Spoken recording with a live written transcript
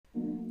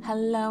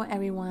Hello,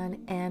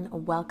 everyone, and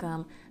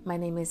welcome. My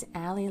name is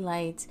Ali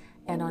Light,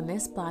 and on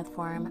this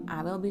platform,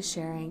 I will be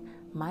sharing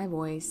my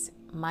voice,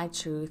 my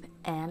truth,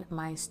 and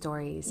my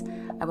stories.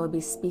 I will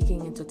be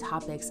speaking into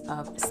topics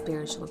of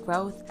spiritual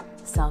growth,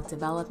 self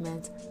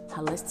development,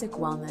 holistic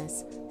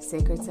wellness,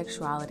 sacred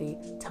sexuality,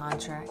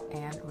 tantra,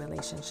 and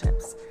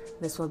relationships.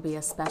 This will be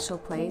a special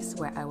place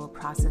where I will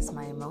process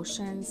my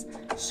emotions,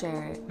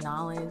 share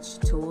knowledge,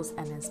 tools,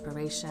 and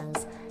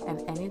inspirations,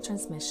 and any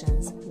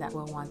transmissions that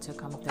will want to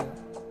come through.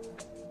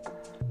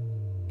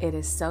 It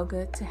is so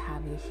good to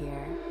have you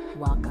here.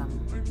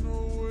 Welcome.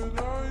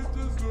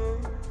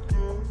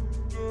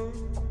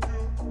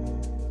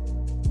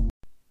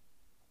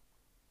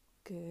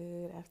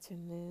 Good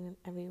afternoon,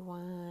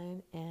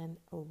 everyone, and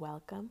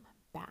welcome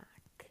back.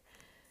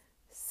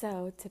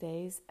 So,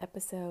 today's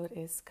episode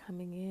is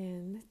coming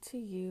in to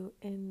you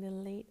in the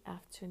late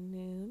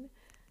afternoon.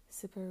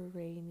 Super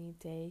rainy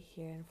day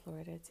here in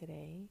Florida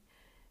today.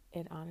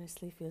 It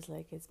honestly feels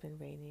like it's been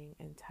raining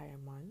entire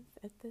month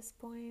at this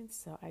point,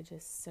 so I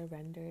just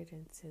surrendered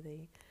into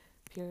the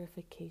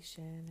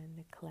purification and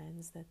the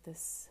cleanse that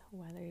this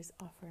weather is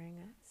offering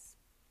us.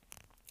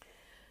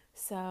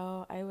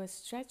 So I was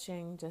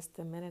stretching just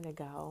a minute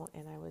ago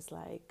and I was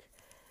like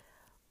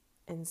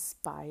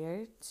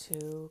inspired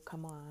to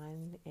come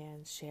on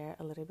and share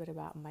a little bit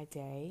about my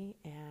day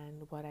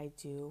and what I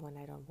do when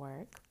I don't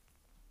work.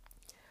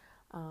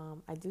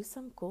 I do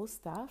some cool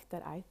stuff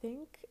that I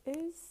think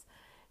is,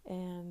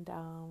 and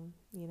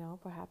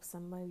perhaps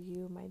some of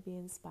you might be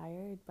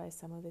inspired by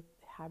some of the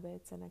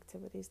habits and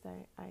activities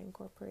that I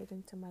incorporate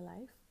into my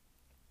life.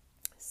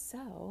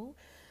 So,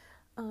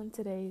 on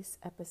today's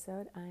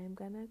episode, I am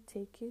going to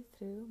take you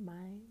through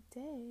my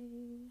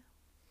day.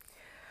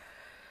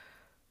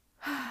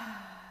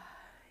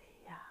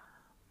 Yeah.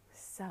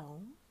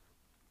 So,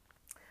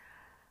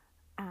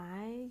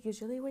 I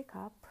usually wake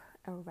up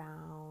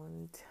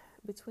around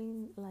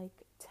between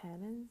like 10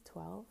 and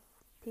 12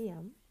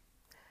 p.m.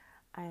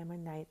 I am a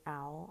night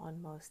owl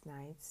on most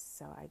nights,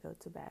 so I go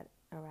to bed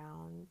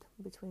around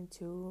between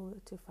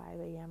 2 to 5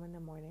 a.m. in the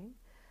morning.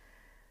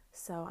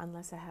 So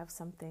unless I have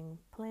something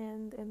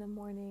planned in the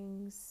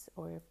mornings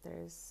or if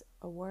there's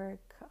a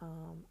work,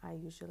 I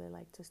usually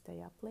like to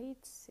stay up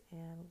late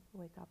and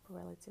wake up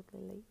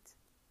relatively late.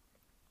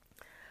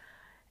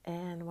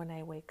 And when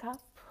I wake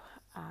up,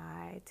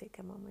 I take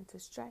a moment to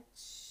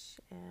stretch,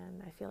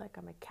 and I feel like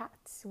I'm a cat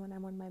when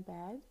I'm on my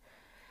bed.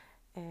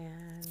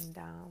 And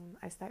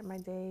I start my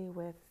day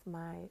with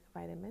my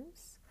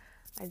vitamins.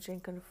 I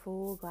drink a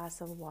full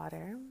glass of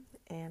water,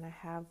 and I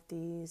have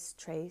these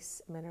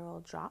trace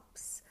mineral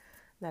drops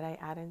that I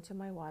add into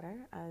my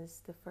water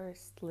as the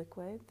first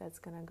liquid that's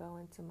going to go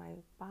into my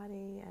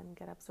body and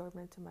get absorbed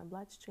into my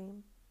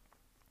bloodstream.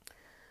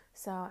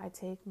 So I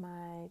take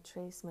my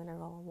trace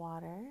mineral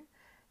water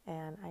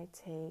and I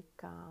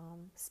take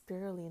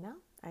spirulina.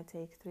 I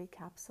take 3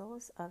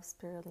 capsules of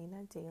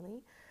spirulina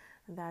daily.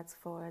 That's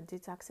for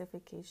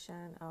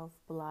detoxification of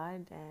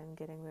blood and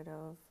getting rid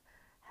of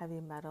heavy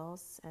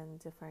metals and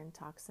different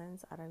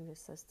toxins out of your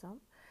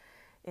system.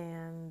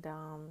 And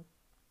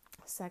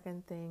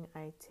second thing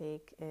I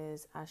take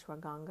is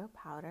ashwagandha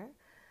powder.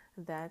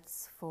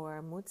 That's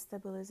for mood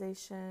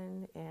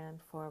stabilization and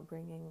for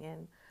bringing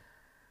in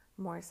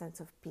more sense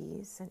of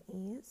peace and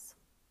ease.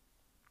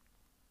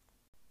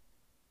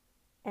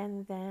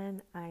 And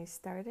then I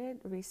started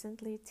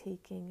recently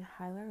taking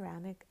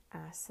hyaluronic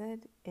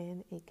acid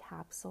in a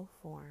capsule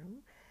form,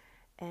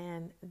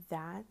 and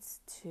that's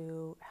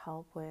to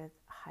help with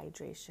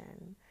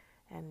hydration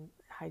and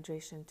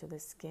hydration to the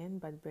skin,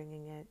 but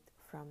bringing it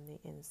from the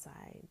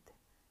inside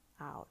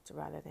out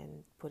rather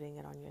than putting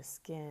it on your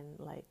skin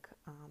like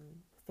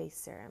face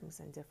serums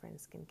and different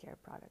skincare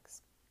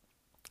products.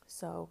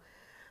 So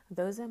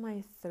those are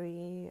my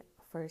 3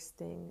 first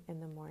thing in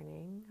the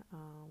morning,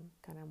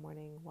 kind of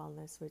morning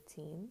wellness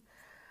routine.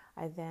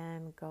 I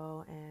then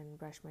go and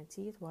brush my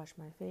teeth, wash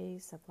my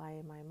face,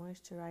 apply my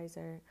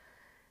moisturizer.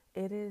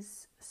 It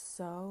is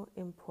so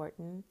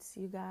important,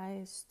 you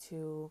guys,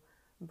 to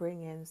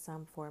bring in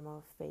some form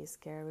of face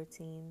care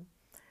routine.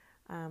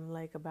 I'm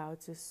like about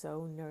to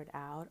so nerd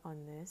out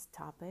on this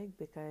topic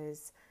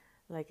because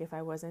like if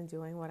I wasn't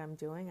doing what I'm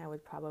doing, I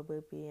would probably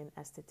be an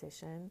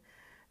esthetician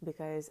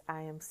because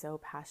I am so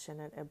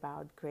passionate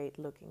about great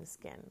looking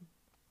skin.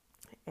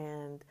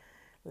 And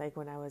like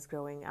when I was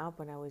growing up,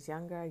 when I was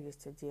younger, I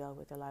used to deal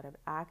with a lot of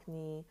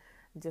acne,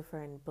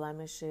 different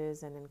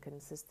blemishes and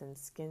inconsistent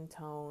skin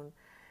tone.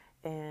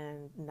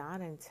 And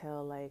not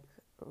until like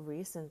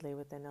recently,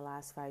 within the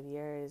last 5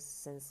 years,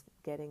 since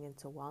getting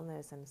into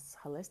wellness and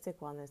holistic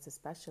wellness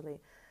especially,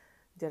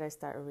 did I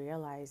start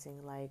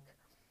realizing like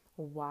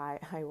why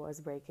I was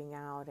breaking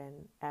out,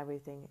 and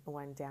everything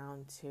went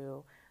down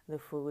to the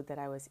food that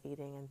I was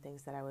eating and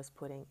things that I was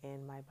putting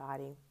in my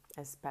body,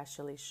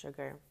 especially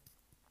sugar.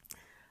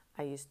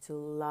 I used to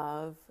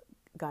love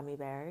gummy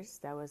bears.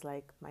 That was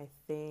like my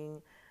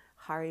thing.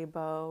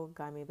 Haribo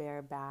gummy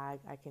bear bag.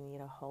 I can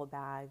eat a whole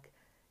bag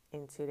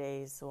in 2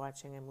 days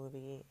watching a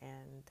movie,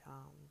 and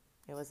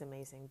it was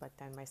amazing. But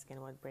then my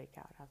skin would break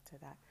out after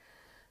that.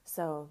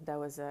 So that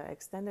was an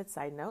extended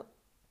side note.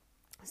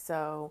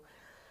 So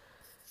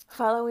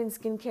following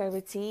skincare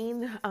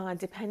routine,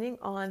 depending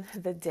on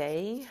the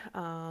day,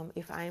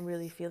 if I'm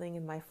really feeling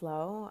in my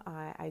flow,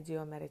 I do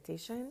a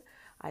meditation.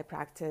 I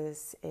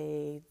practice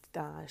a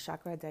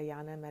chakra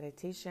dhyana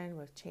meditation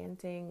with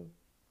chanting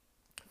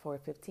for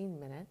 15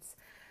 minutes.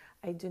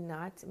 I do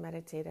not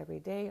meditate every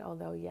day,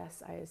 although,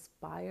 yes, I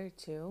aspire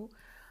to.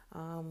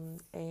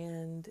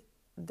 And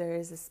there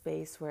is a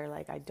space where,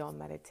 like, I don't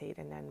meditate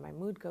and then my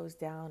mood goes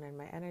down and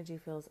my energy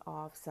feels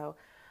off. So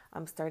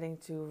I'm starting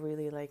to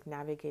really, like,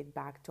 navigate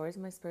back towards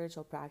my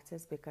spiritual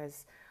practice,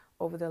 because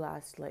over the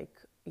last, like,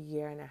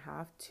 year and a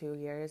half, 2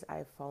 years,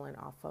 I've fallen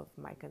off of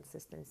my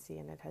consistency,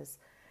 and it has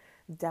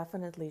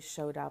definitely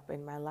showed up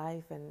in my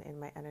life and in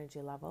my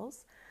energy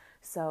levels.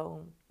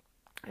 So,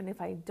 and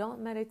if I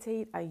don't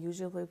meditate, I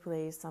usually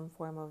play some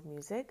form of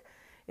music.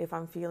 If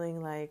I'm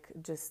feeling like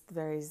just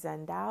very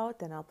zenned out,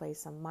 then I'll play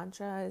some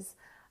mantras.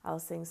 I'll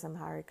sing some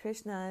Hare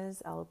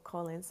Krishnas. I'll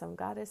call in some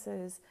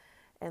goddesses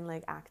and,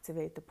 like,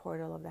 activate the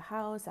portal of the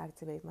house,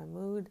 activate my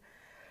mood.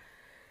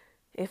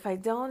 If I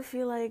don't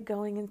feel like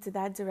going into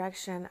that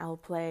direction, I'll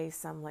play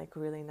some, like,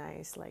 really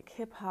nice, like,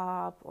 hip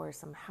hop or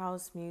some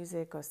house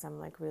music or some,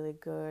 like, really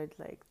good,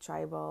 like,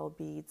 tribal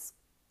beats,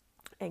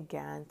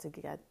 again, to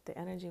get the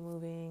energy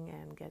moving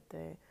and get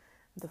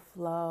the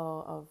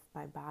flow of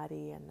my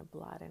body and the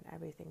blood and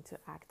everything to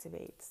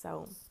activate.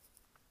 So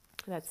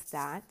that's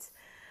that.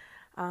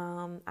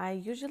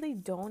 I usually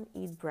don't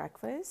eat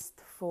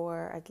breakfast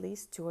for at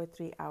least 2 or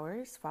 3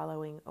 hours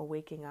following a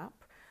waking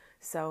up.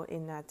 So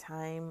in that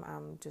time,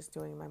 I'm just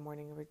doing my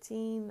morning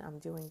routine. I'm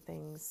doing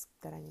things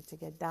that I need to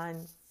get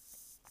done.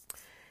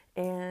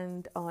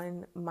 And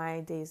on my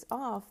days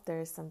off,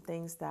 there's some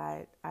things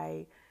that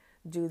I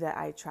do that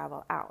I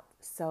travel out.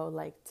 So,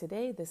 like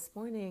today, this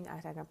morning, I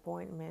had an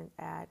appointment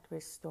at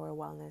Restore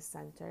Wellness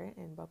Center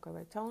in Boca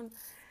Raton,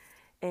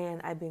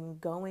 and I've been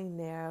going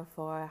there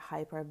for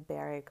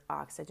hyperbaric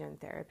oxygen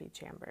therapy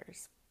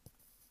chambers.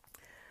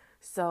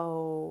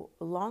 So,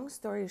 long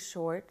story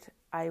short,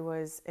 I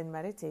was in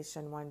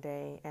meditation one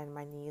day and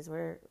my knees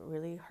were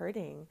really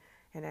hurting.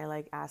 And I,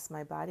 like, asked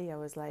my body, I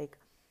was like,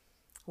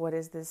 what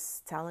is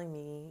this telling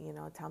me?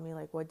 Tell me,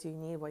 like, what do you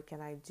need? What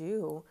can I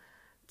do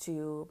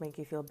to make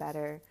you feel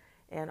better?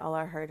 And all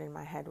I heard in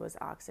my head was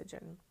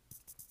oxygen.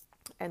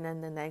 And then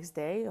the next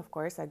day, of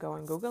course, I go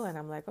on Google and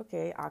I'm like,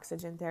 okay,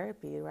 oxygen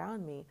therapy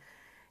around me.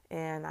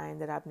 And I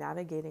ended up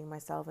navigating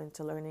myself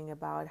into learning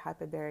about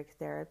hyperbaric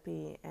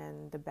therapy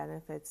and the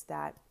benefits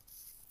that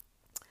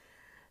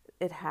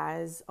it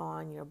has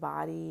on your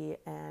body,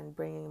 and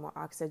bringing more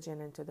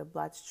oxygen into the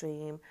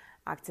bloodstream,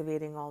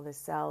 activating all the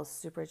cells,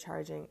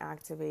 supercharging,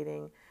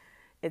 activating.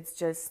 It's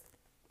just,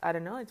 I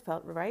don't know, it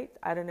felt right.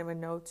 I don't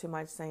even know too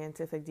much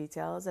scientific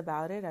details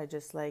about it. I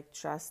just, like,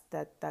 trust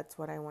that that's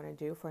what I want to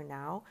do for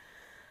now.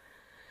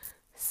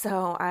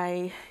 So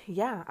I've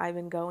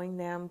been going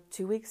them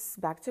 2 weeks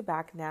back to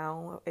back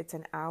now. It's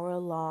an hour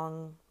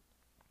long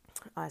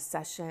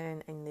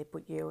session, and they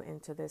put you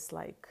into this,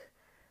 like,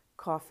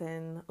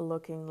 coffin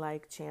looking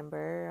like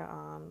chamber.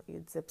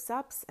 It zips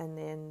up and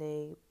then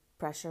they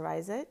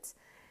pressurize it,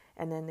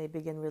 and then they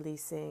begin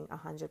releasing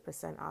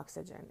 100%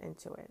 oxygen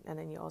into it. And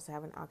then you also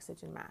have an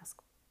oxygen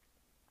mask.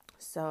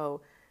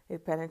 So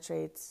it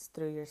penetrates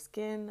through your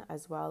skin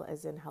as well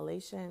as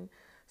inhalation.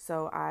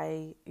 So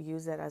I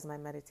use it as my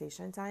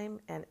meditation time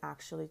and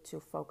actually to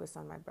focus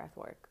on my breath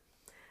work.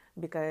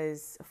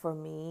 Because for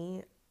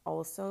me,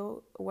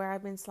 also, where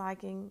I've been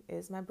slacking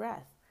is my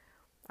breath.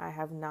 I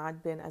have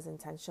not been as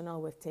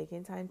intentional with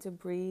taking time to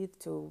breathe,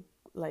 to,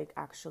 like,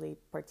 actually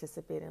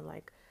participate in,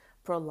 like,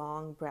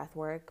 prolonged breath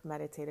work,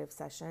 meditative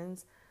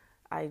sessions.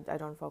 I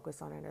don't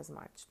focus on it as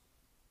much.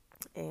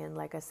 And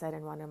like I said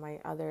in one of my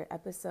other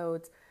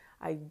episodes,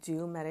 I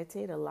do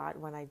meditate a lot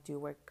when I do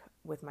work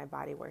with my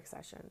body work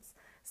sessions.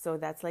 So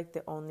that's, like,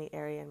 the only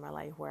area in my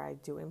life where I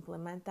do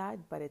implement that,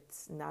 but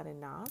it's not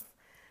enough.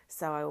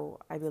 So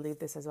I believe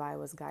this is why I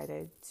was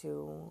guided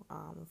to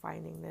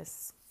finding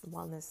this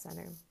wellness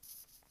center.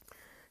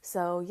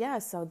 So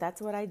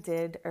that's what I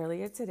did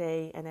earlier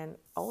today. And then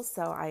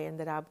also I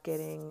ended up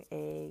getting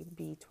a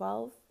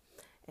B12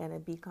 and a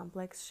B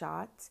complex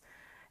shot.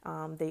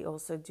 They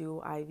also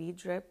do IV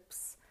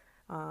drips.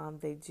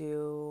 They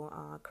do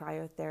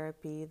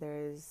cryotherapy.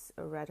 There's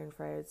a red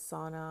infrared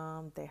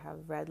sauna. They have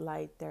red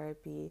light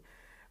therapy,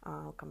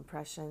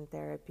 compression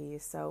therapy.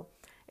 So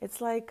it's,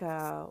 like,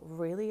 a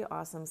really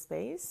awesome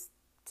space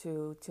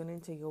to tune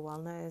into your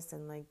wellness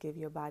and, like, give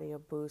your body a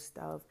boost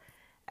of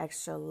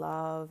extra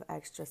love,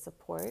 extra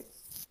support.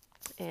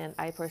 And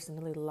I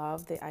personally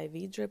love the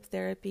IV drip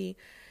therapy.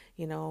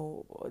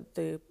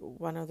 The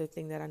one other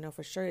thing that I know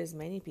for sure is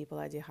many people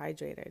are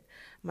dehydrated,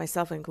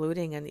 myself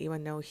including. And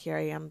even though here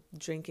I am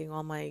drinking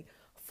all my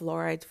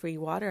fluoride-free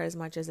water as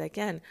much as I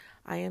can,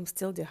 I am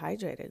still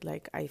dehydrated.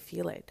 Like, I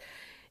feel it.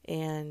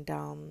 And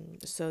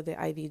so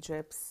the IV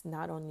drips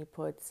not only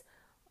puts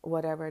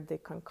whatever the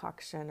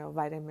concoction of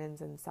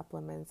vitamins and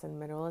supplements and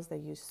minerals that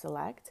you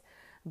select,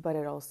 but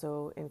it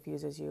also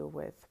infuses you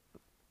with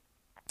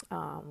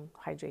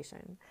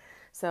hydration.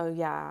 So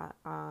yeah,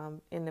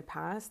 in the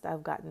past,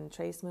 I've gotten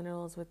trace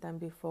minerals with them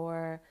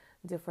before,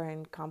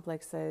 different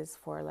complexes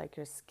for like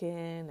your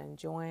skin and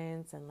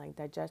joints and like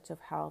digestive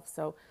health.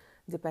 So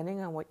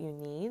depending on what you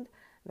need,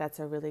 that's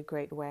a really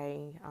great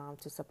way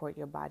to support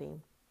your body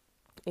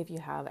if you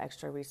have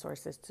extra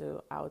resources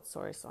to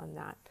outsource on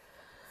that.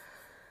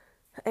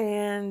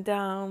 And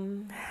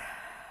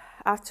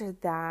after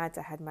that,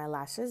 I had my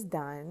lashes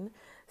done.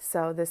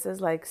 So this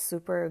is like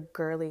super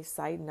girly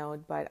side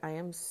note, but I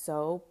am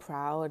so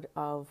proud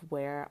of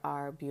where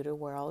our beauty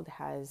world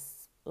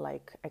has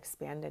like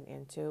expanded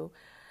into.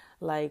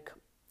 Like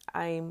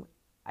I'm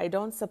I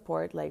don't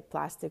support like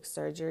plastic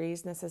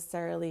surgeries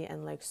necessarily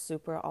and like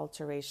super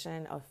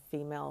alteration of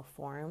female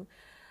form.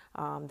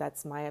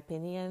 That's my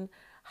opinion.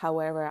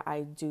 However,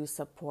 I do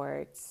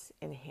support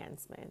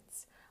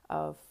enhancements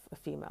of a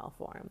female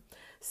form.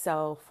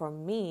 So for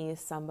me,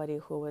 somebody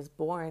who was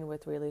born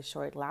with really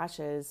short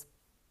lashes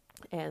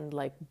and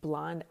like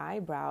blonde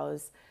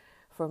eyebrows,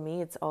 for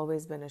me, it's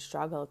always been a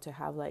struggle to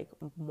have like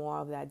more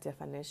of that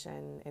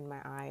definition in my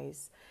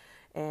eyes.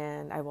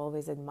 And I've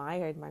always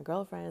admired my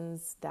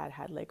girlfriends that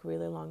had like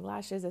really long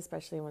lashes,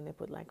 especially when they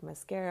put like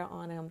mascara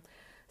on them.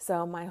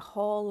 So my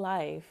whole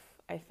life,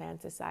 I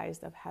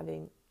fantasized of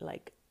having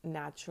like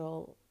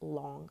natural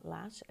long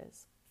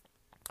lashes.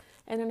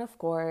 And then, of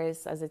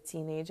course, as a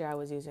teenager, I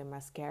was using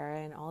mascara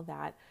and all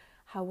that.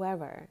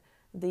 However,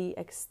 the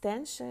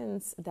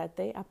extensions that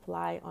they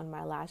apply on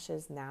my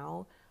lashes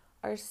now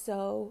are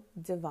so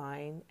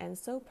divine and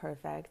so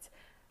perfect.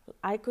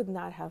 I could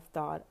not have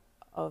thought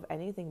of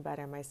anything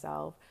better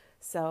myself.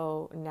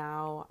 So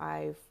now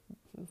I've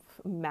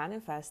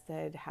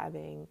manifested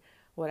having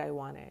what I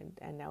wanted,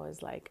 and that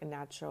was like a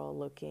natural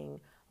looking,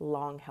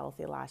 long,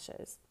 healthy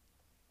lashes.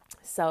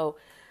 So,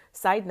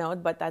 side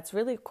note, but that's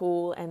really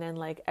cool. And then,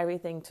 like,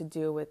 everything to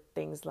do with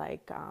things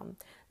like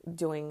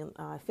doing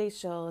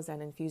facials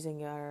and infusing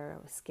your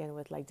skin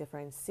with like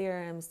different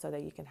serums so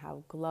that you can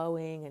have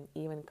glowing and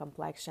even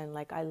complexion.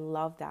 Like, I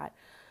love that.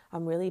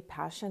 I'm really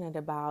passionate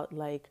about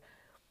like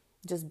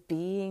just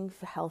being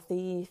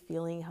healthy,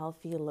 feeling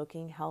healthy,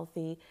 looking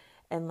healthy.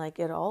 And like,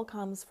 it all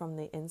comes from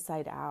the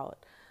inside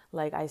out.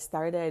 Like, I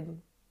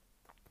started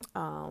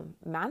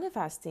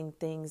manifesting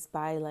things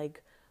by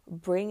like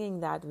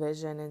bringing that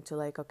vision into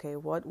like, okay,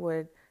 what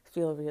would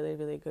feel really,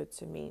 really good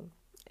to me?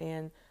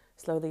 And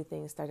slowly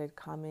things started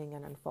coming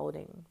and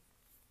unfolding.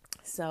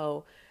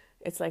 So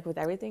it's like with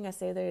everything I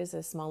say, there is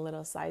a small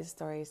little side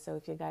story. So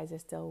if you guys are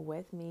still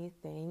with me,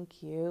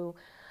 thank you.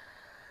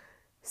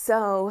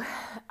 So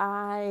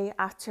I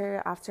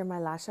after my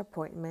last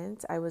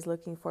appointment, I was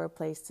looking for a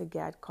place to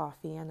get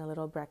coffee and a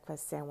little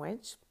breakfast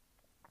sandwich.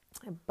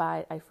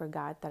 But I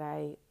forgot that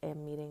I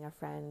am meeting a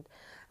friend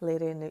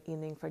later in the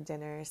evening for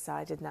dinner, so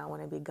I did not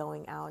want to be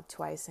going out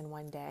twice in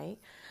one day.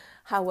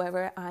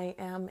 However, I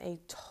am a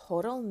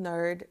total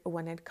nerd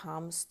when it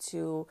comes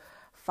to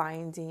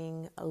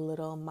finding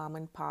little mom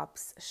and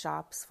pops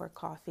shops for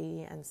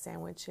coffee and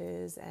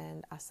sandwiches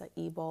and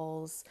acai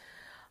bowls.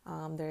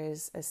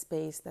 There's a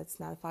space that's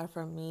not far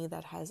from me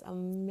that has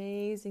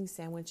amazing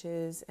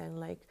sandwiches,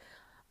 and like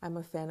I'm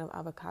a fan of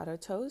avocado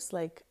toast.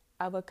 Like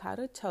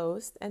avocado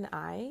toast and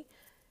I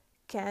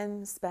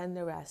can spend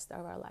the rest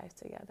of our life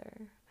together.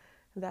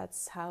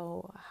 That's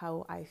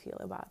how I feel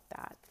about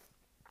that.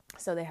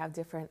 So they have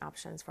different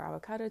options for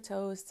avocado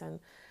toast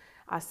and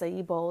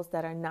acai bowls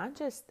that are not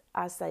just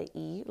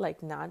acai,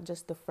 like not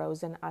just the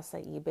frozen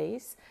acai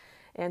base.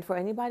 And for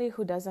anybody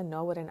who doesn't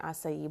know what an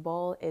acai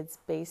bowl, it's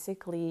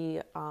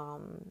basically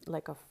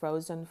like a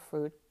frozen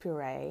fruit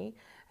puree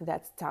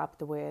that's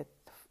topped with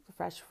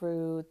fresh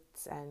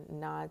fruits and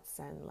nuts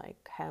and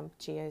like hemp,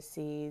 chia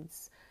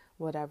seeds,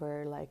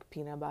 whatever, like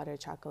peanut butter,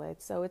 chocolate.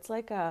 So it's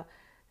like a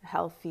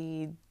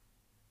healthy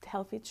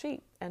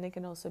treat, and it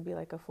can also be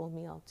like a full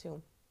meal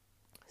too.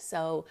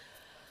 So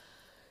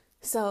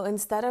so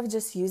instead of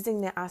just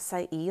using the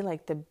acai,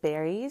 like the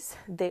berries,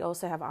 they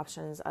also have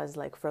options as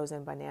like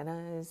frozen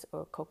bananas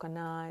or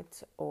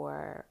coconut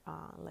or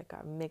like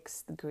a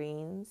mixed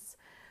greens.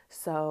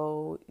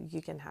 So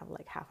you can have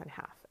like half and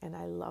half. And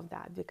I love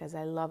that because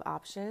I love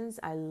options.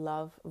 I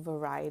love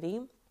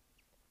variety.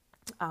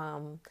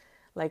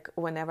 Like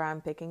whenever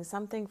I'm picking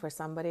something for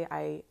somebody,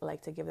 I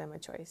like to give them a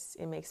choice.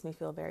 It makes me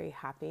feel very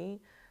happy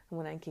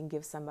when I can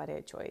give somebody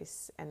a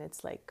choice, and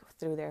it's like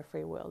through their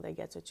free will they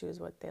get to choose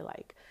what they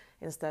like,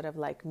 instead of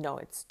like, no,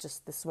 it's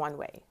just this one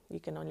way, you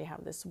can only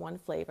have this one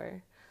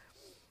flavor.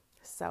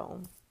 So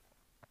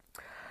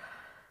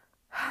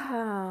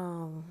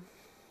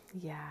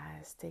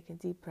yes, take a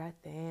deep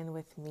breath in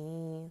with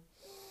me.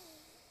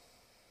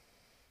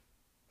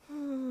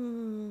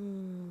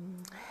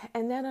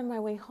 And then on my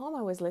way home,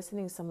 I was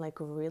listening to some like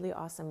really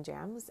awesome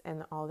jams,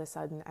 and all of a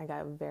sudden I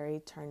got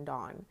very turned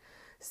on.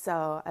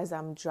 So as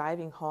I'm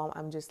driving home,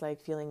 I'm just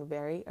like feeling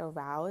very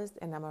aroused,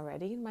 and I'm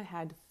already in my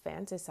head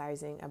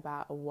fantasizing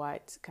about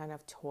what kind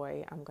of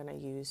toy I'm gonna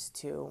use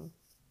to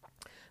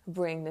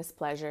bring this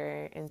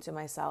pleasure into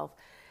myself.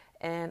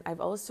 And I've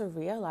also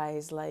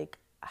realized like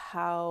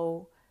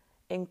how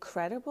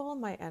incredible.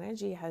 My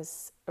energy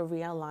has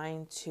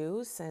realigned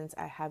too, since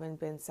I haven't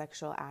been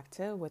sexual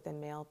active with a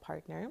male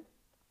partner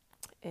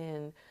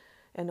in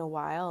a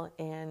while,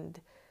 and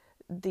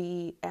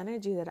the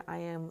energy that I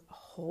am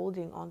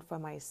holding on for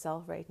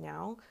myself right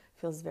now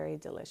feels very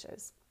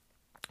delicious.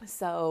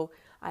 So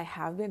I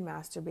have been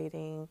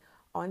masturbating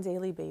on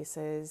daily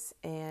basis,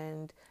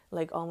 and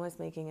like almost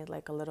making it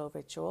like a little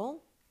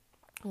ritual,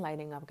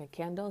 lighting up a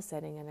candle,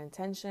 setting an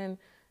intention,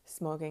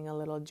 smoking a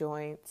little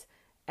joint,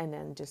 and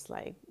then just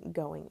like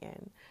going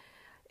in.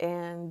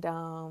 And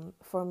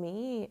for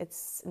me,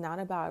 it's not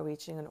about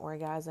reaching an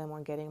orgasm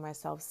or getting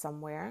myself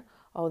somewhere.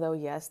 Although,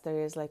 yes, there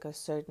is like a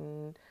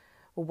certain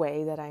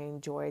way that I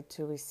enjoy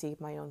to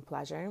receive my own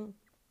pleasure.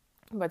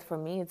 But for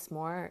me, it's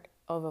more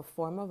of a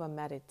form of a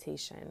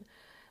meditation.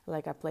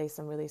 Like I play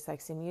some really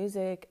sexy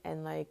music,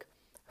 and like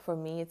for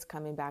me, it's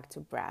coming back to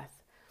breath.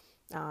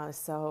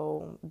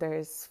 So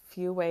there's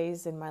few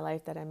ways in my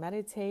life that I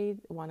meditate.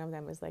 One of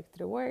them is like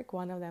through work,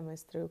 one of them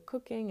is through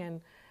cooking, and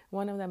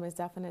one of them is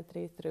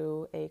definitely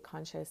through a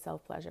conscious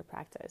self-pleasure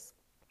practice.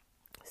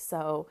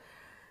 So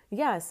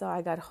yeah, so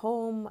I got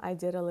home, I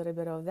did a little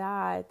bit of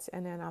that,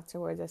 and then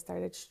afterwards I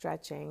started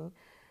stretching,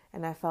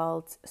 and I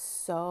felt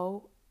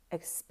so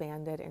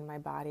expanded in my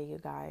body, you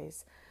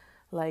guys.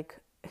 Like,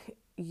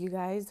 you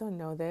guys don't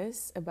know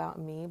this about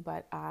me,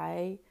 but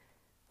I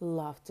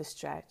love to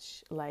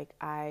stretch. Like,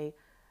 I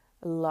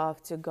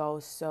love to go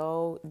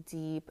so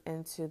deep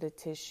into the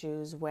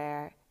tissues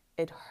where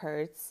it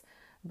hurts,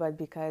 but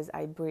because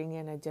I bring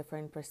in a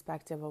different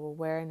perspective of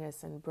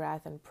awareness and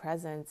breath and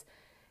presence,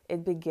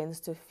 it begins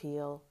to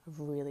feel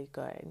really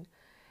good.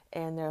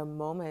 And there are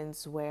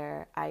moments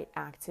where I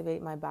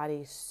activate my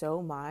body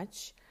so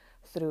much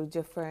through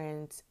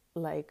different,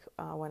 like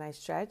when I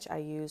stretch, I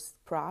use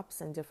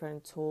props and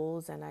different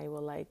tools, and I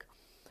will like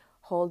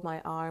hold my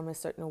arm a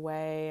certain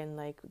way and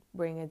like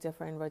bring a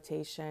different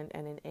rotation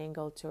and an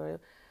angle to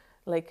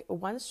like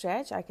one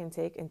stretch I can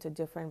take into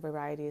different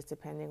varieties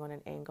depending on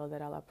an angle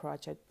that I'll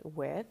approach it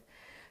with.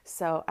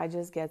 So I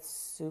just get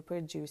super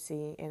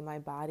juicy in my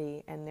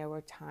body. And there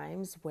were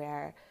times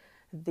where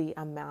the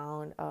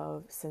amount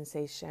of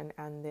sensation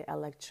and the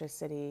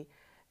electricity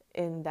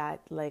in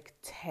that like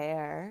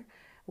tear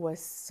was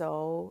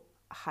so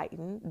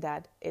heightened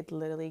that it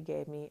literally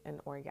gave me an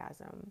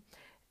orgasm.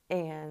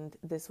 And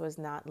this was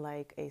not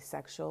like a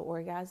sexual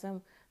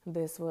orgasm.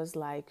 This was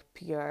like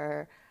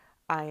pure,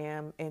 I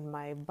am in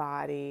my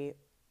body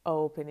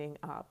opening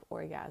up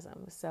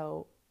orgasm.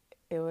 So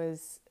it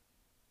was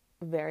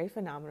very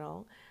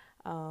phenomenal.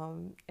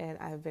 And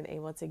I've been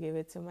able to give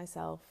it to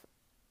myself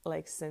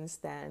like since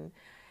then.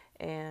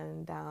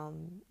 And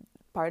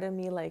part of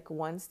me like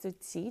wants to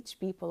teach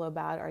people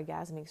about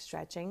orgasmic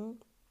stretching,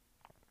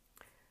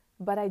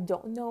 but I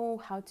don't know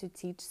how to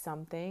teach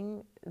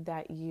something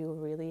that you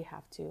really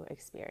have to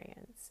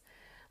experience.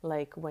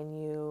 Like when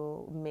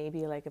you,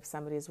 maybe like if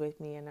somebody's with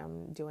me and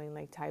I'm doing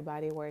like Thai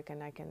body work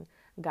and I can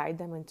guide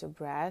them into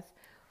breath,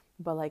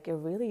 but like it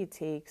really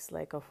takes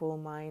like a full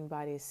mind,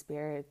 body,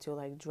 spirit to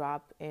like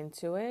drop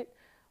into it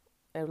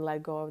and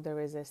let go of the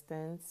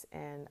resistance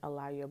and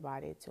allow your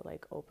body to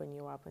like open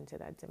you up into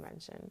that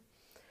dimension.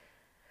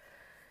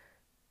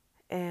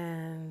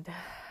 And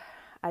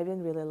I've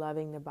been really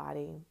loving the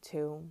body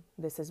too.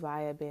 This is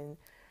why I've been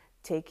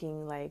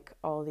taking like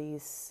all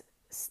these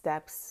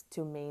steps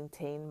to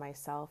maintain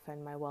myself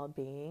and my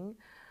well-being,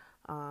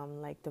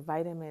 like the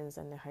vitamins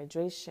and the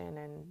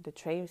hydration and the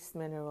trace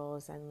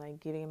minerals, and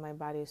like giving my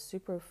body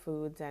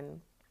superfoods.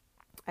 And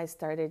I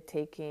started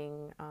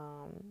taking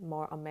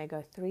more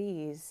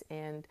omega-3s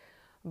and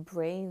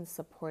brain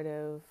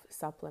supportive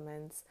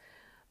supplements,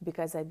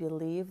 because I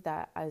believe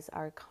that as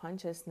our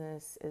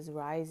consciousness is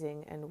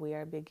rising and we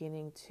are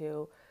beginning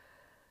to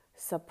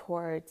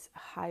support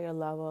higher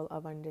level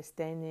of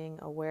understanding,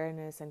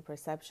 awareness, and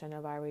perception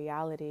of our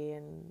reality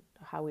and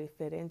how we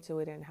fit into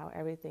it and how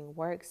everything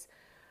works,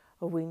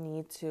 we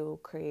need to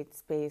create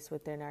space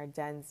within our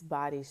dense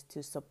bodies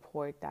to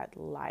support that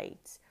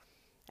light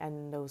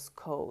and those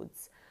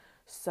codes.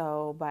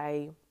 So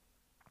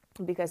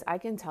because I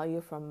can tell you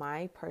from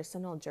my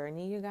personal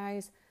journey, you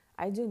guys,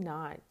 I do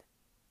not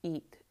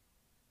eat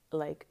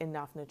like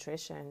enough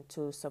nutrition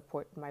to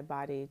support my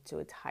body to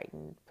its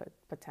heightened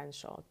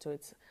potential, to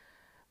its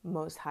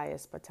most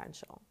highest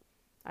potential.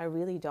 I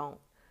really don't.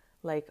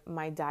 Like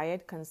my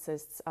diet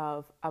consists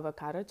of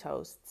avocado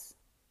toasts.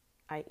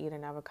 I eat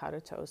an avocado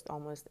toast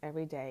almost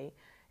every day.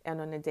 And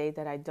on a day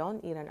that I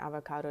don't eat an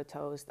avocado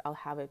toast, I'll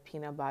have a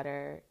peanut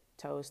butter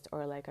toast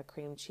or like a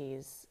cream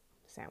cheese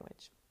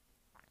sandwich.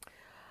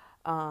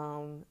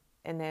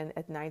 And then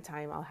at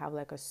nighttime, I'll have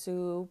like a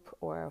soup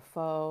or a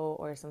pho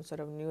or some sort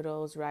of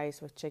noodles, rice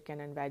with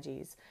chicken and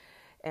veggies.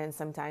 And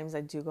sometimes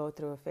I do go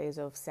through a phase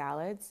of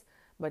salads,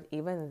 but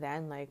even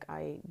then, like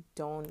I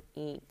don't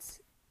eat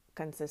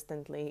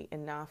consistently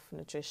enough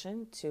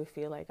nutrition to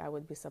feel like I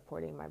would be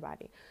supporting my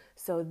body.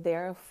 So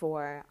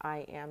therefore,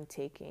 I am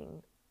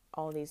taking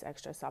all these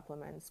extra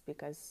supplements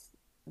because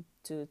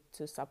to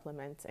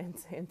supplement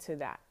into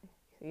that.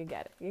 You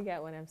get it. You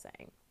get what I'm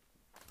saying.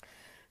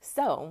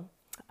 So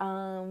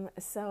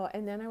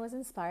And then I was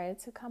inspired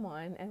to come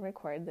on and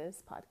record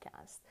this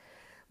podcast.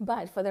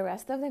 But for the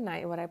rest of the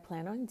night, what I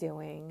plan on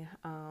doing,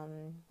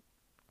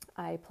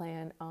 I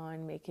plan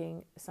on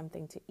making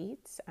something to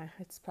eat.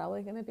 It's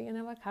probably going to be an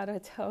avocado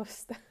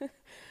toast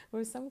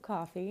with some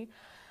coffee.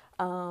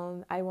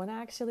 I want to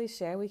actually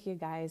share with you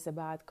guys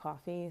about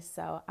coffee.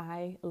 So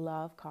I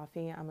love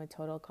coffee. I'm a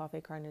total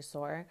coffee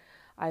connoisseur.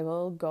 I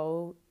will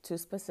go to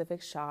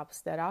specific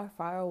shops that are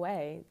far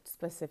away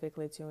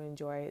specifically to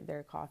enjoy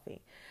their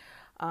coffee.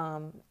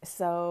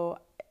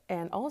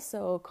 And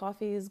also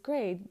coffee is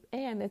great,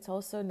 and it's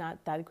also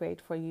not that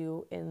great for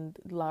you in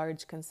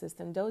large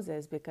consistent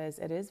doses because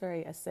it is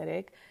very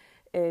acidic.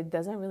 It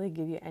doesn't really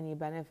give you any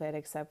benefit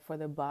except for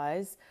the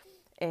buzz,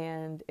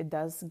 and it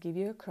does give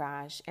you a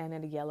crash, and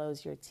it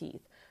yellows your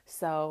teeth.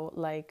 So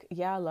like,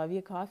 yeah, I love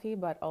you coffee,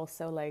 but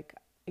also like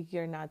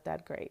you're not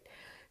that great.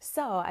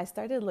 So I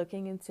started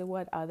looking into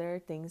what other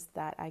things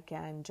that I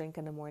can drink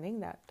in the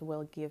morning that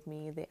will give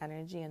me the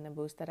energy and the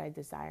boost that I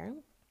desire.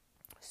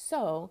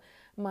 So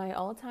my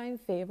all-time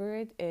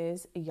favorite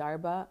is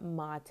yerba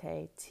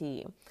mate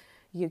tea.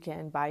 You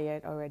can buy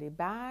it already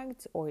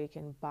bagged, or you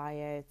can buy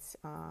it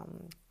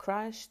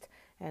crushed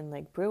and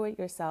like brew it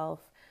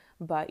yourself.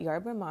 But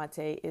yerba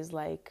mate is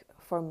like,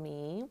 for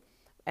me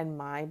and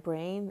my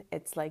brain,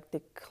 it's like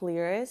the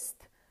clearest,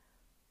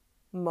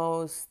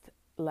 most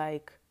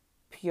like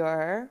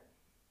pure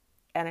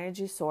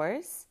energy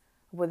source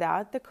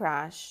without the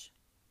crash.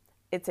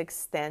 It's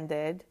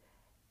extended,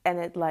 and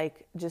it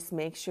like just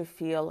makes you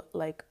feel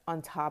like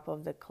on top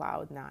of the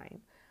cloud nine.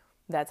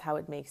 That's how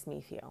it makes me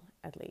feel,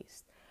 at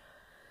least.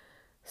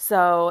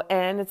 So,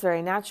 and it's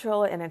very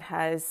natural, and it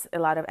has a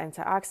lot of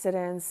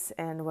antioxidants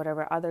and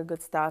whatever other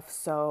good stuff.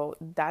 So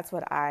that's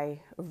what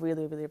I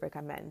really, really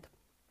recommend.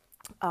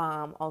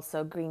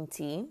 Also green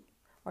tea,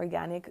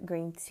 organic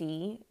green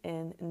tea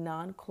in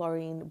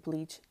non-chlorine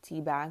bleach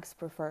tea bags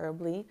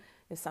preferably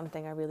is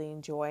something I really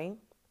enjoy.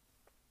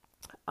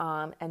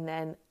 And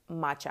then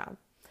matcha.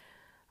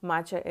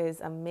 Matcha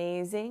is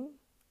amazing.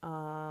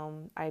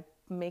 I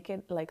make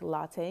it like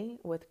latte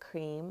with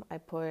cream. I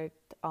put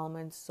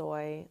almond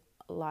soy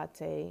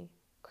latte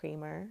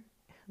creamer.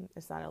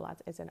 It's not a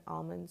latte, it's an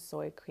almond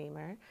soy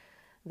creamer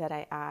that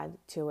I add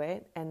to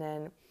it. And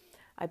then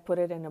I put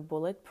it in a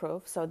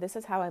bulletproof. So this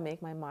is how I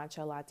make my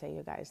matcha latte,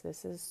 you guys.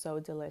 This is so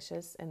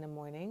delicious in the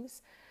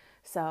mornings.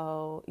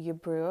 So you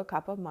brew a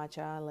cup of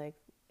matcha, like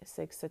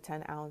 6 to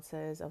 10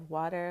 ounces of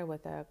water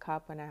with a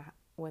cup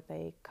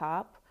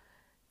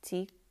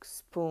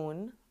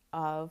teaspoon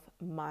of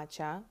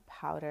matcha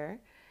powder,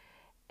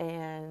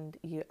 and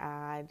you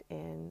add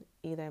in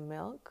either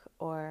milk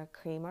or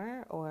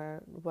creamer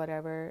or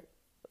whatever,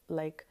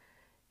 like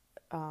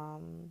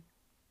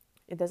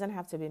it doesn't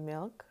have to be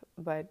milk,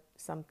 but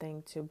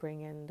something to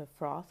bring in the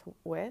froth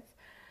with,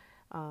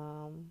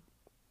 and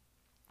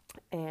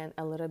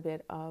a little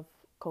bit of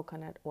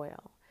coconut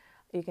oil.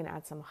 You can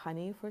add some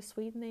honey for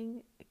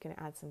sweetening. You can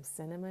add some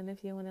cinnamon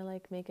if you want to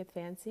like make it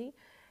fancy.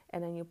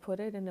 And then you put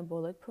it in a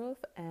bulletproof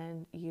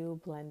and you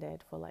blend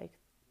it for like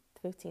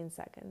 15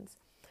 seconds.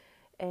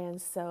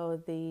 And so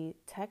the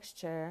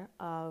texture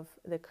of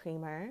the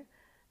creamer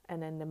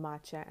and then the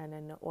matcha and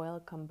then the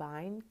oil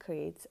combined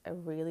creates a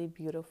really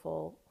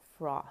beautiful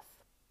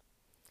froth.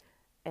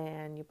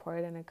 And you pour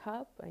it in a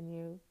cup and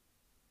you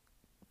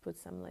put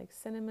some like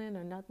cinnamon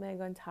or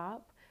nutmeg on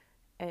top,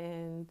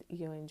 and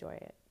you enjoy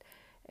it.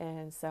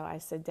 And so I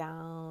sit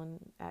down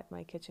at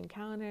my kitchen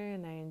counter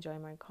and I enjoy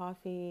my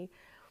coffee.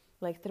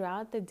 Like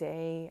throughout the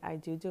day, I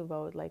do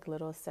devote like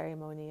little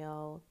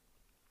ceremonial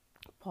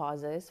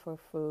pauses for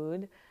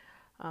food,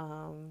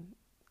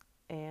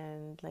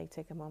 and like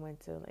take a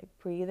moment to like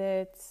breathe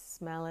it,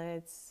 smell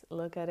it,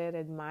 look at it,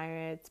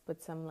 admire it,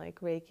 put some like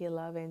Reiki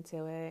love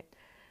into it,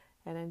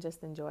 and then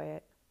just enjoy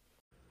it.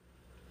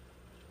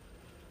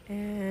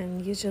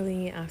 And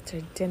usually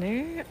after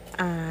dinner,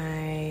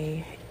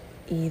 I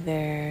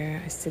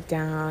either sit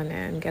down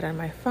and get on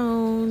my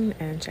phone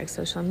and check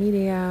social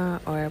media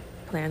or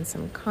plan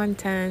some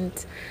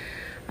content.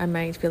 I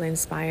might feel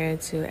inspired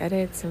to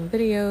edit some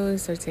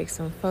videos or take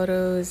some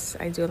photos.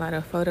 I do a lot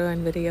of photo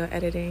and video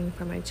editing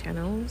for my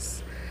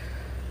channels.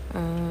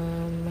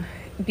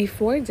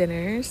 Before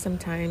dinner,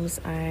 sometimes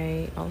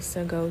I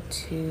also go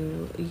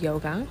to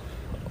yoga,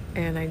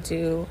 and I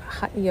do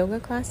hot yoga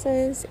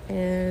classes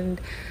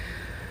and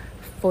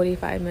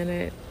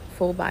 45-minute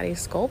full body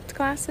sculpt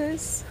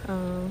classes,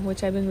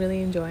 which I've been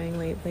really enjoying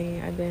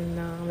lately. I've been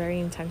very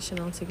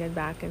intentional to get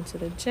back into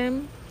the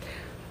gym.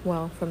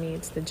 Well, for me,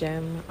 it's the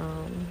gym,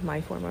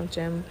 my form of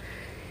gym,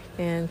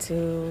 and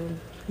to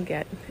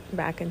get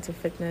back into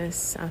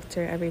fitness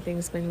after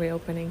everything's been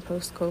reopening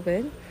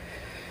post-COVID.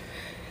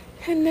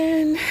 And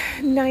then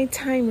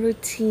nighttime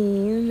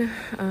routine.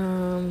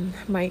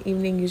 My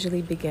evening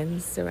usually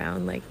begins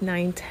around like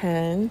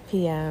 9-10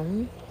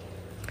 p.m.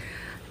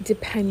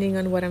 depending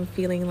on what I'm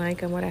feeling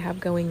like and what I have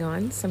going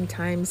on.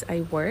 Sometimes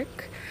I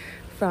work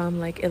from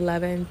like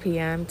 11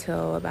 p.m.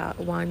 till about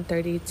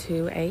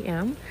 1:32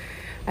 a.m.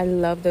 I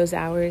love those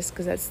hours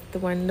because that's the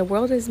when the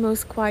world is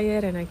most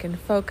quiet and I can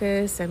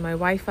focus, and my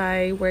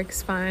Wi-Fi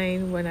works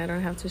fine when I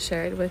don't have to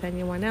share it with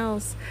anyone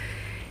else.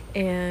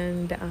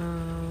 And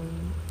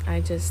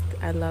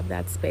I love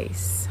that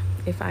space.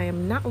 If I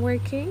am not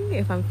working,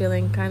 if I'm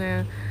feeling kind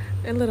of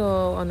a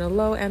little on a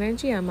low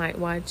energy, I might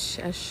watch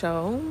a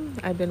show.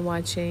 I've been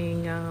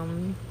watching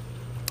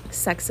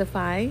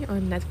Sexify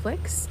on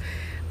Netflix.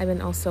 I've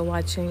been also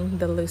watching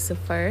The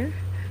Lucifer.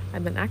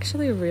 I've been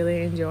actually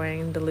really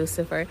enjoying The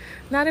Lucifer.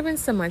 Not even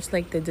so much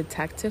like the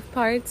detective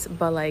parts,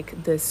 but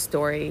like the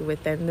story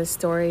within the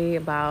story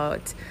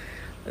about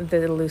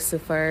the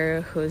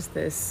Lucifer, who's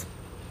this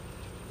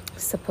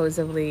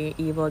supposedly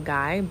evil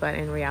guy, but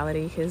in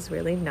reality he's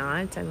really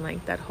not. And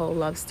like that whole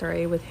love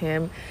story with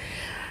him,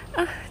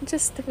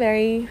 just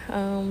very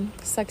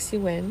sucks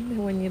you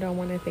in when you don't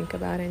want to think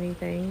about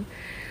anything.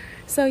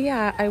 So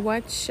yeah, I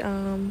watch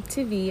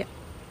TV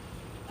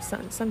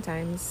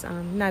sometimes.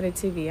 Not a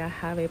TV, I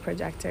have a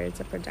projector. It's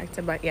a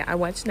projector, but yeah, I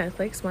watch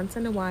Netflix once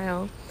in a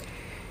while.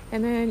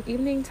 And then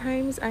evening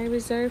times I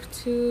reserve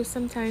to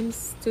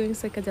sometimes doing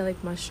psychedelic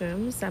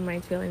mushrooms. I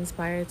might feel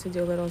inspired to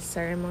do a little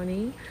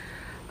ceremony.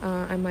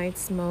 I might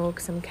smoke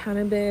some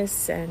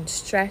cannabis and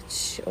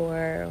stretch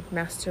or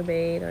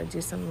masturbate or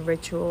do some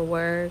ritual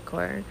work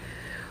or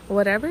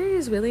whatever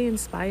is really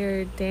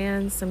inspired.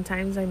 Dance.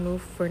 Sometimes I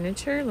move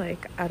furniture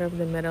like out of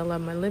the middle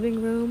of my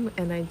living room,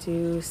 and I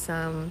do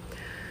some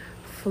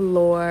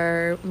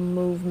floor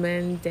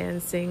movement,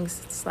 dancing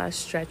 /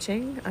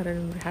 stretching. I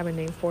don't have a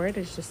name for it.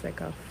 It's just like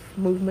a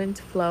movement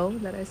flow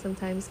that I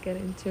sometimes get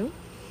into.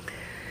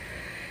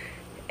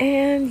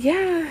 And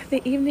yeah,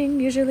 the evening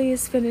usually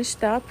is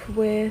finished up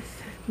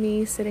with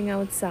me sitting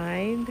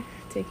outside,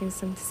 taking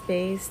some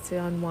space to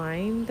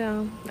unwind.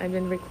 I've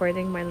been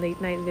recording my late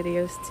night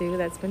videos too.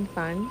 That's been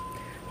fun.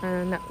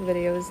 Not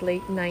videos,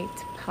 late night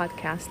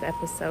podcast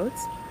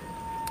episodes.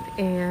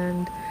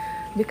 And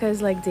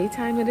because like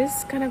daytime, it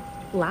is kind of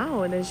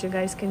loud, as you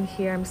guys can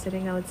hear. I'm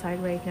sitting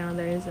outside right now.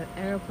 There is an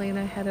airplane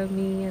ahead of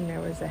me, and there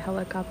was a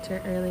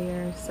helicopter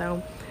earlier.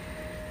 So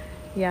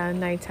yeah,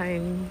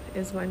 nighttime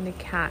is when the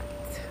cat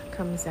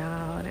comes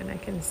out and I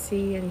can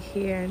see and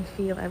hear and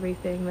feel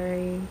everything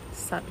very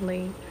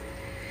subtly.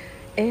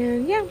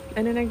 And yeah,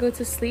 and then I go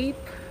to sleep.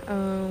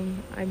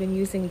 I've been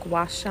using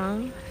Gua Sha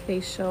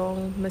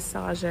facial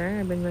massager.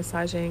 I've been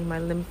massaging my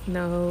lymph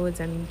nodes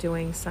and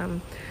doing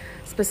some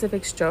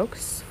specific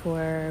strokes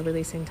for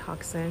releasing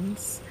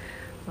toxins.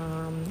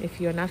 If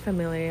you're not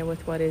familiar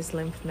with what is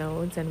lymph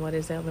nodes and what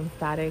is a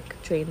lymphatic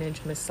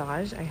drainage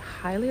massage, I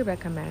highly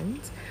recommend.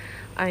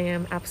 I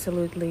am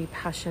absolutely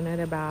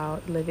passionate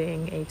about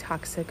living a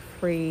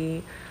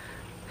toxic-free,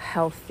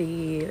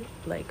 healthy,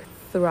 like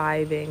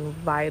thriving,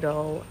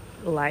 vital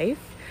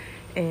life.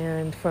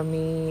 And for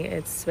me,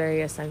 it's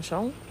very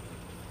essential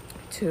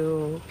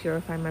to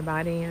purify my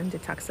body and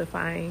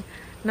detoxify,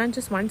 not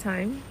just one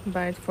time,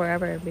 but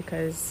forever,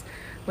 because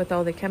with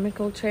all the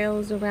chemical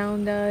trails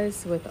around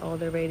us, with all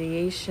the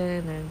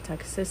radiation and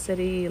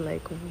toxicity,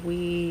 like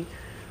we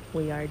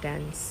are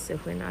dense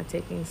if we're not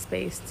taking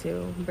space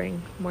to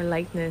bring more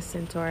lightness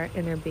into our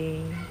inner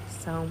being.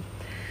 So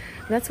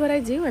that's what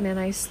I do, and then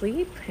I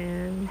sleep,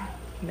 and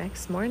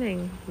next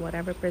morning,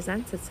 whatever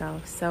presents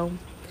itself. So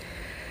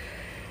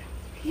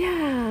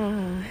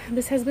yeah,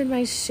 this has been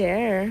my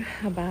share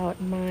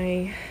about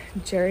my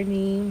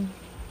journey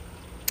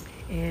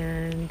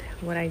and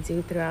what I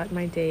do throughout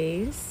my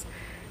days.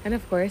 And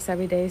of course,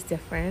 every day is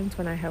different.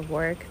 When I have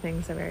work,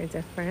 things are very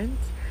different.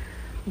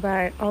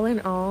 But all in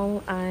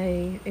all,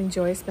 I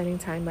enjoy spending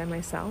time by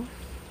myself.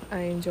 I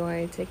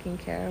enjoy taking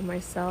care of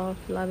myself,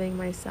 loving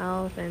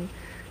myself, and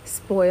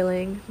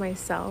spoiling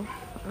myself.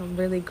 I'm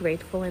really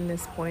grateful in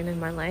this point in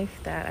my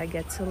life that I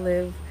get to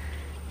live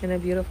in a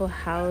beautiful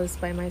house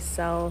by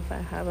myself. I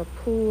have a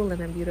pool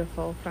and a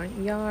beautiful front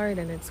yard,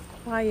 and it's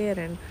quiet,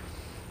 and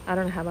I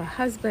don't have a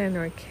husband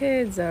or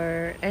kids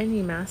or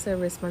any massive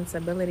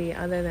responsibility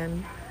other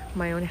than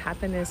my own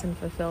happiness and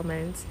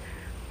fulfillment.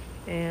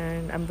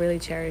 And I'm really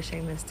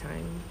cherishing this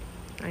time.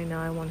 I know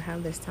I won't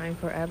have this time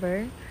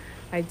forever.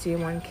 I do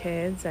want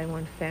kids, I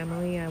want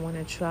family, I want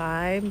a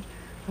tribe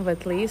of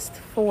at least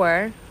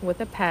 4 with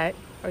a pet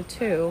or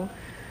 2.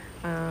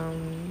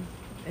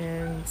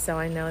 And so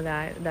I know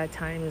that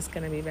time is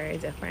going to be very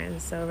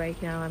different. So right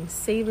now I'm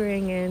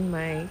savoring in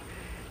my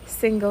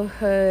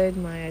singlehood,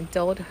 my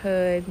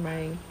adulthood,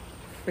 my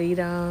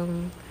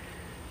freedom,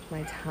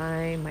 my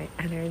time, my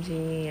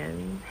energy,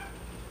 and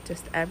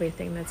just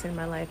everything that's in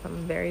my life.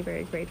 I'm very,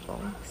 very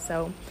grateful.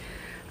 So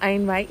I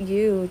invite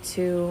you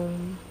to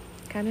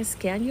kind of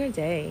scan your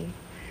day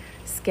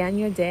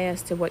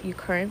as to what you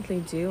currently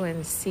do,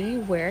 and see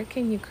where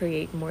can you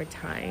create more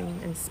time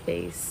and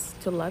space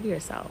to love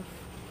yourself.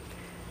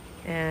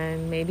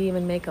 And maybe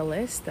even make a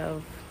list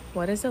of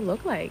what does it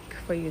look like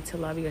for you to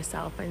love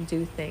yourself and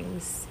do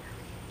things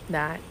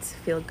that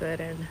feel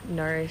good and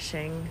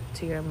nourishing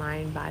to your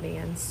mind, body,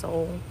 and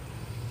soul.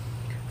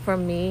 For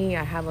me,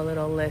 I have a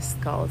little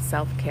list called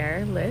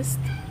self-care list.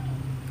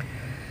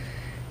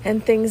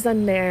 And things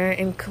on there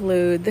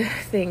include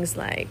things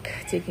like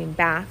taking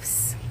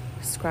baths,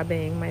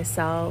 scrubbing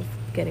myself,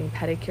 getting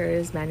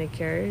pedicures,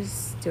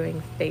 manicures,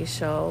 doing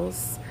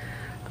facials,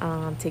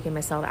 taking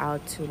myself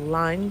out to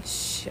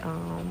lunch,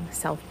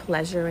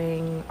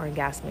 self-pleasuring,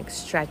 orgasmic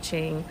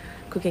stretching,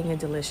 cooking a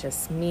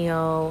delicious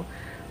meal,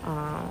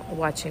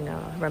 watching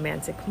a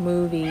romantic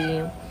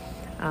movie,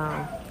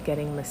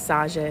 getting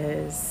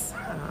massages,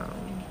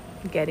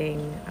 getting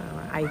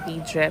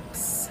IV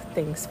drips,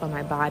 things for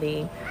my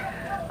body.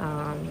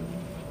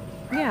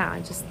 Yeah,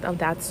 just of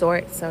that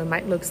sort. So it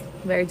might look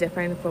very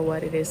different for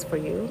what it is for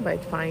you,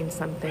 but find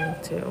something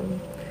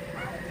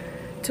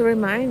to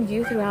remind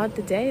you throughout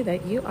the day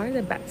that you are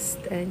the best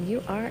and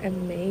you are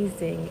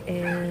amazing,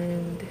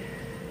 and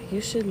you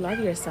should love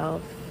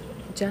yourself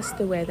just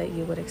the way that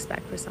you would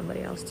expect for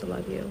somebody else to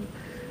love you.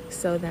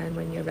 So then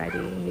when you're ready,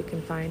 you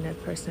can find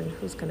that person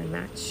who's going to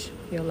match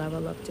your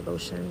level of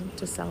devotion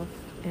to self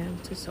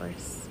and to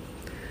source.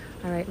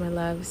 All right, my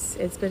loves,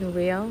 it's been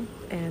real,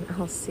 and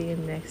I'll see you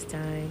next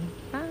time.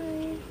 Bye.